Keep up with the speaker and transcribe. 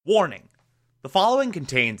Warning: the following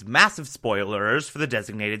contains massive spoilers for the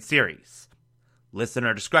designated series.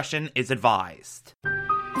 Listener discretion is advised.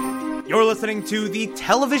 You're listening to the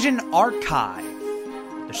Television Archive,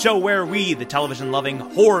 the show where we, the television-loving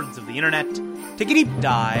hordes of the internet, take a deep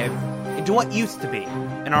dive into what used to be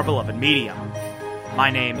in our beloved medium.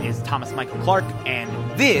 My name is Thomas Michael Clark, and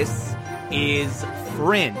this is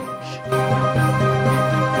Fringe.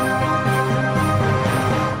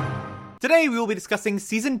 Today we will be discussing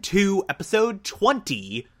Season 2, Episode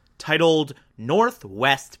 20, titled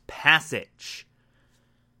Northwest Passage.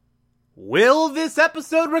 Will this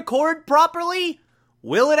episode record properly?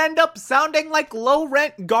 Will it end up sounding like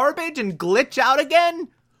low-rent garbage and glitch out again?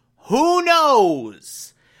 Who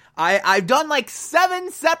knows? I've done like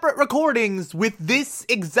 7 separate recordings with this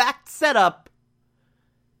exact setup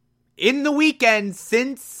in the weekend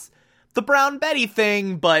since the Brown Betty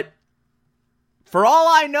thing, but for all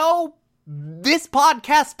I know, this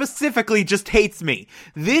podcast specifically just hates me.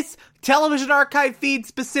 This television archive feed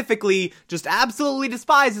specifically just absolutely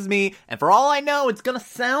despises me, and for all I know, it's gonna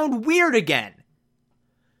sound weird again.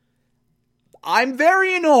 I'm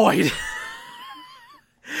very annoyed.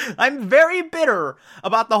 I'm very bitter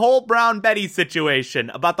about the whole Brown Betty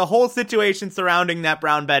situation, about the whole situation surrounding that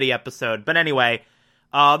Brown Betty episode. But anyway,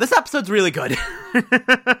 this episode's really good.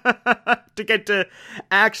 To get to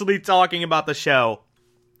actually talking about the show.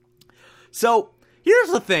 So, here's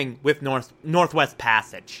the thing with Northwest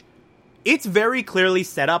Passage. It's very clearly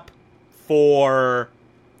set up for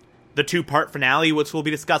the 2-part finale, which we'll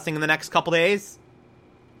be discussing in the next couple days.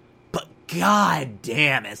 But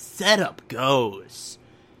goddamn, as setup goes,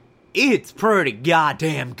 it's pretty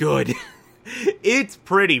goddamn good. It's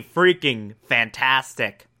pretty freaking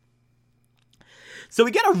fantastic. So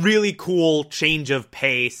we get a really cool change of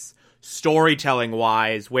pace,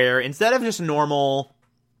 storytelling-wise, where instead of just a normal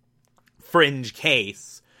Fringe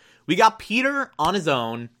case, we got Peter on his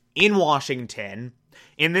own in Washington,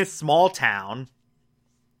 in this small town,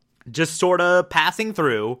 just sort of passing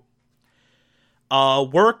through,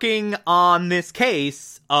 working on this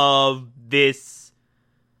case of this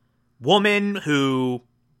woman who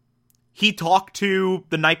he talked to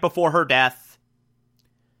the night before her death,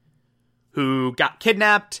 who got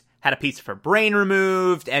kidnapped, had a piece of her brain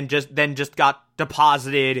removed, and just got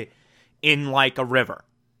deposited in like a river.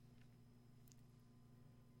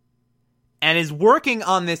 And is working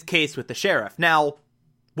on this case with the sheriff. Now,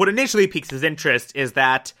 what initially piques his interest is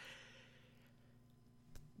that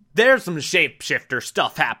there's some shapeshifter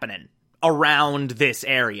stuff happening around this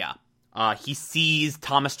area. He sees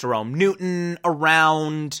Thomas Jerome Newton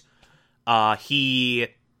around. He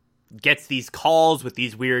gets these calls with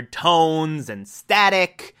these weird tones and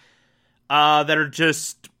static that are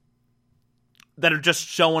just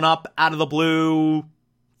showing up out of the blue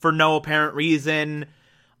for no apparent reason.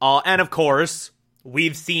 And of course,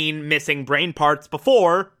 we've seen missing brain parts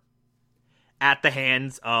before at the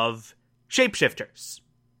hands of shapeshifters,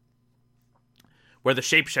 where the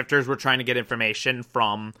shapeshifters were trying to get information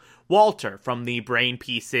from Walter, from the brain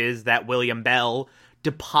pieces that William Bell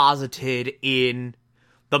deposited in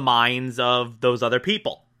the minds of those other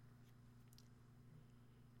people.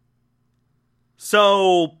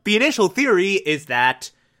 So, the initial theory is that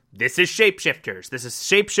this is shapeshifters. This is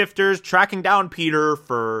shapeshifters tracking down Peter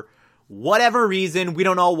for whatever reason, we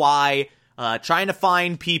don't know why, trying to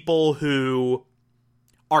find people who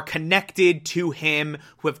are connected to him,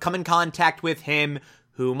 who have come in contact with him,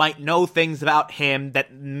 who might know things about him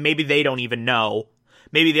that maybe they don't even know.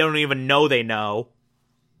 Maybe they don't even know they know.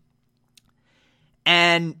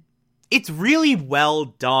 And it's really well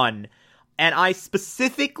done. And I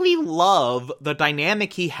specifically love the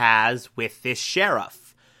dynamic he has with this sheriff.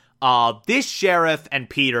 This sheriff and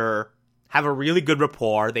Peter have a really good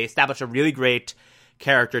rapport. They establish a really great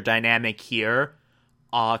character dynamic here.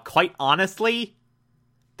 Quite honestly,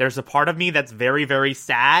 there's a part of me that's very, very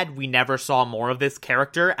sad we never saw more of this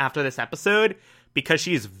character after this episode, because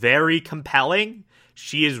she's very compelling.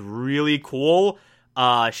 She is really cool.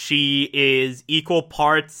 She is equal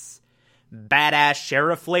parts badass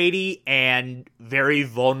sheriff lady and very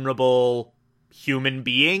vulnerable human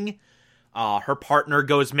being. Her partner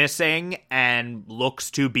goes missing and looks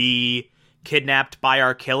to be kidnapped by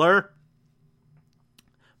our killer.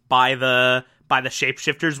 By the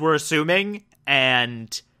shapeshifters, we're assuming.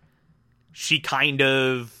 And she kind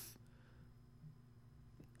of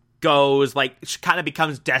goes, like, she kind of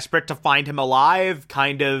becomes desperate to find him alive.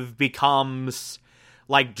 Kind of becomes,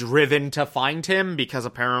 like, driven to find him, because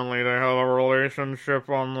apparently they have a relationship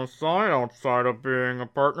on the side outside of being a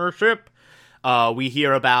partnership. We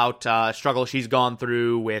hear about struggle she's gone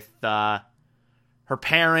through with her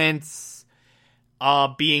parents,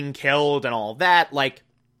 being killed and all that, like,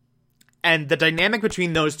 and the dynamic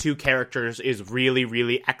between those two characters is really,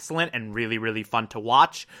 really excellent and really, really fun to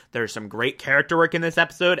watch. There's some great character work in this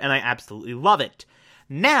episode, and I absolutely love it.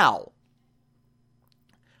 Now,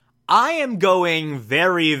 I am going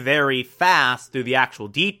very, very fast through the actual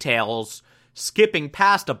details, skipping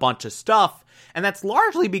past a bunch of stuff, and that's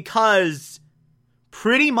largely because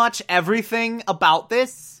pretty much everything about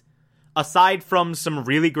this, aside from some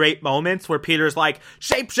really great moments where Peter's like,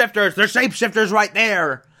 shapeshifters, there's shapeshifters right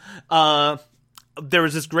there. There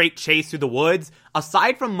was this great chase through the woods.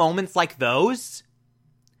 Aside from moments like those,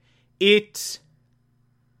 it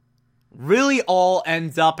really all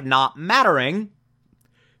ends up not mattering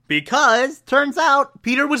because turns out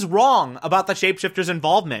Peter was wrong about the shapeshifters'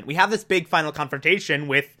 involvement. We have this big final confrontation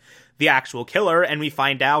with the actual killer, and we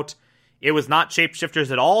find out it was not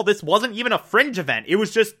shapeshifters at all. This wasn't even a fringe event. It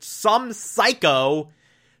was just some psycho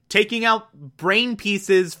taking out brain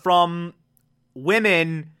pieces from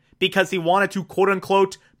women because he wanted to,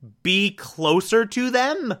 quote-unquote, be closer to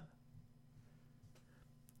them.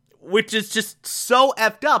 Which is just so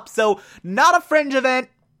effed up. So, not a fringe event,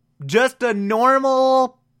 just a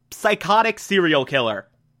normal psychotic serial killer.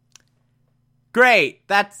 Great,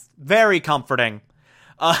 that's very comforting.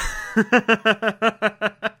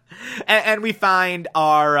 And we find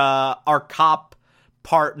our cop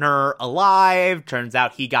partner alive. Turns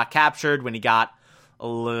out he got captured when he got a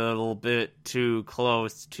little bit too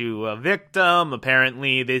close to a victim.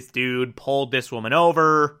 Apparently, this dude pulled this woman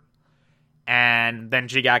over, and then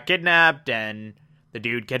she got kidnapped, and the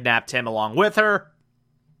dude kidnapped him along with her.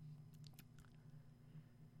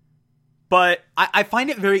 But I find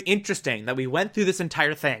it very interesting that we went through this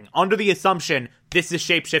entire thing under the assumption, this is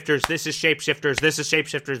shapeshifters, this is shapeshifters, this is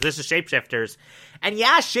shapeshifters, this is shapeshifters. And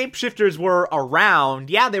yeah, shapeshifters were around.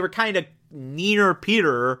 Yeah, they were kind of near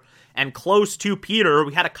Peter and close to Peter.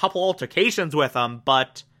 We had a couple altercations with them,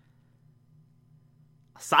 but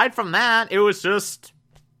aside from that, it was just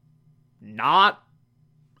not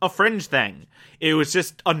a fringe thing. It was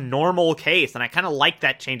just a normal case, and I kind of like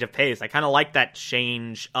that change of pace. I kind of like that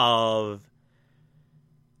change of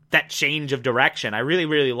direction. I really,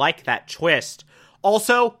 really like that twist.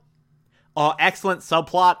 Also, excellent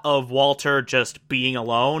subplot of Walter just being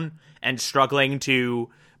alone and struggling to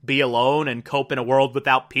be alone and cope in a world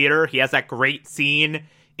without Peter. He has that great scene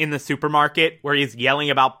in the supermarket where he's yelling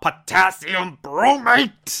about potassium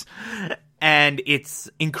bromate. And it's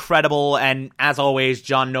incredible, and as always,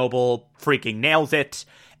 John Noble freaking nails it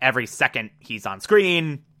every second he's on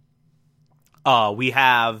screen. We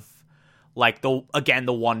have, like, the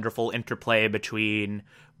wonderful interplay between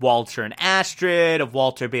Walter and Astrid, of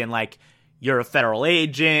Walter being like, you're a federal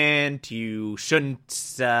agent, you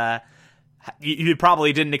shouldn't, you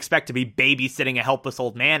probably didn't expect to be babysitting a helpless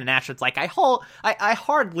old man, and Astrid's like, I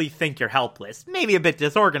hardly think you're helpless. Maybe a bit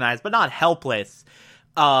disorganized, but not helpless.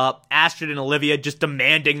 Astrid and Olivia just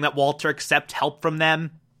demanding that Walter accept help from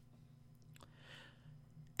them.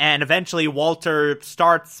 And eventually Walter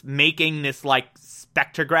starts making this, like,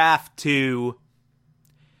 spectrograph to,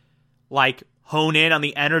 like, hone in on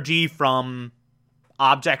the energy from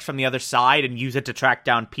objects from the other side and use it to track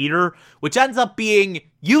down Peter, which ends up being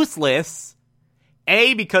useless.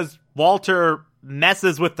 A, because Walter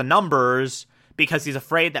messes with the numbers because he's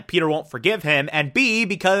afraid that Peter won't forgive him, and B,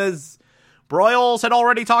 because Broyles had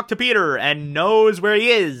already talked to Peter and knows where he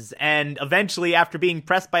is, and eventually, after being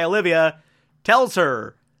pressed by Olivia, tells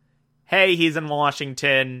her, hey, he's in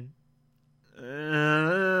Washington.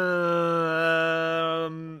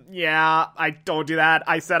 Yeah, I told you that.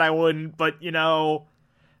 I said I wouldn't, but, you know,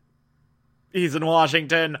 he's in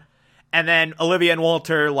Washington. And then Olivia and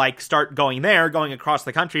Walter, like, start going across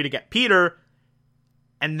the country to get Peter.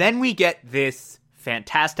 And then we get this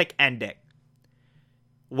fantastic ending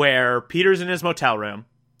where Peter's in his motel room.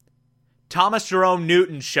 Thomas Jerome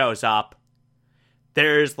Newton shows up.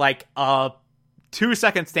 There's, like, a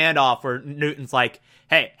 2-second standoff where Newton's like,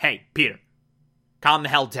 hey, Peter, calm the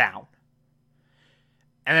hell down.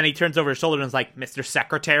 And then he turns over his shoulder and is like, Mr.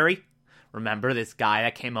 Secretary, remember this guy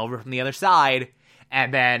that came over from the other side?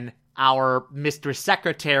 And then our Mr.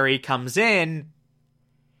 Secretary comes in,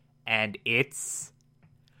 and it's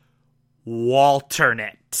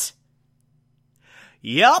Walternate.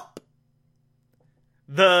 Yup.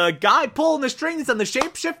 The guy pulling the strings on the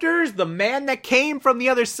shapeshifters, the man that came from the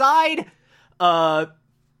other side, the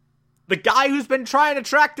guy who's been trying to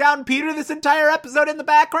track down Peter this entire episode in the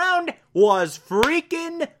background was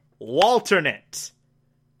freaking Walternate.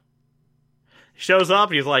 Shows up,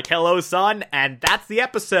 and he's like, hello, son, and that's the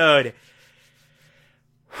episode.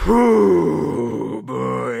 Whew,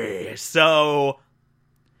 boy. So,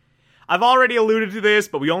 I've already alluded to this,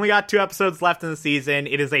 but we only got 2 episodes left in the season.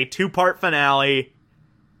 It is a 2-part finale.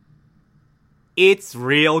 It's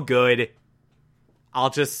real good. I'll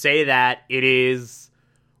just say that it is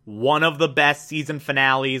one of the best season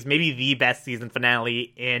finales, maybe the best season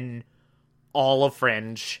finale in all of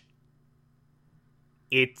Fringe.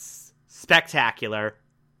 It's spectacular.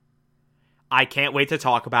 I can't wait to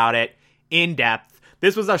talk about it in depth.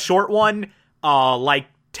 This was a short one, like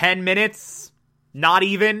 10 minutes, not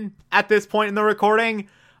even at this point in the recording.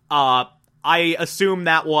 I assume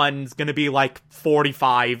that one's gonna be like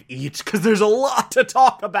 45 each, because there's a lot to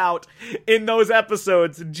talk about in those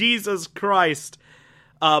episodes. Jesus Christ.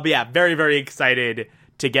 But yeah, very, very excited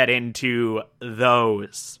to get into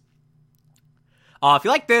those. If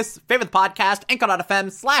you like this, favorite the podcast,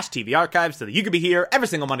 anchor.fm/TV archives, so that you can be here every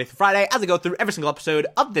single Monday through Friday as I go through every single episode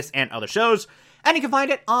of this and other shows. And you can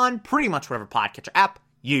find it on pretty much whatever podcatcher app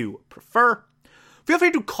you prefer. Feel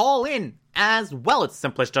free to call in as well. It's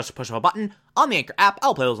simplest just to push of a button on the Anchor app.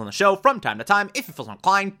 I'll play those on the show from time to time if you feel so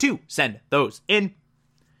inclined to send those in.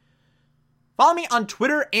 Follow me on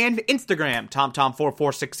Twitter and Instagram,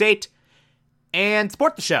 TomTom4468, and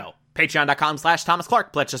support the show. Patreon.com/Thomas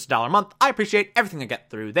Clark. Pledge just $1 a month. I appreciate everything I get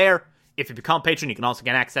through there. If you become a patron, you can also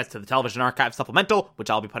get access to the Television Archive Supplemental, which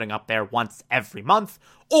I'll be putting up there once every month.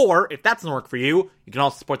 Or, if that doesn't work for you, you can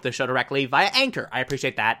also support the show directly via Anchor. I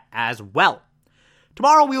appreciate that as well.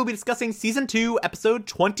 Tomorrow we will be discussing Season 2, Episode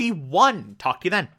 21. Talk to you then.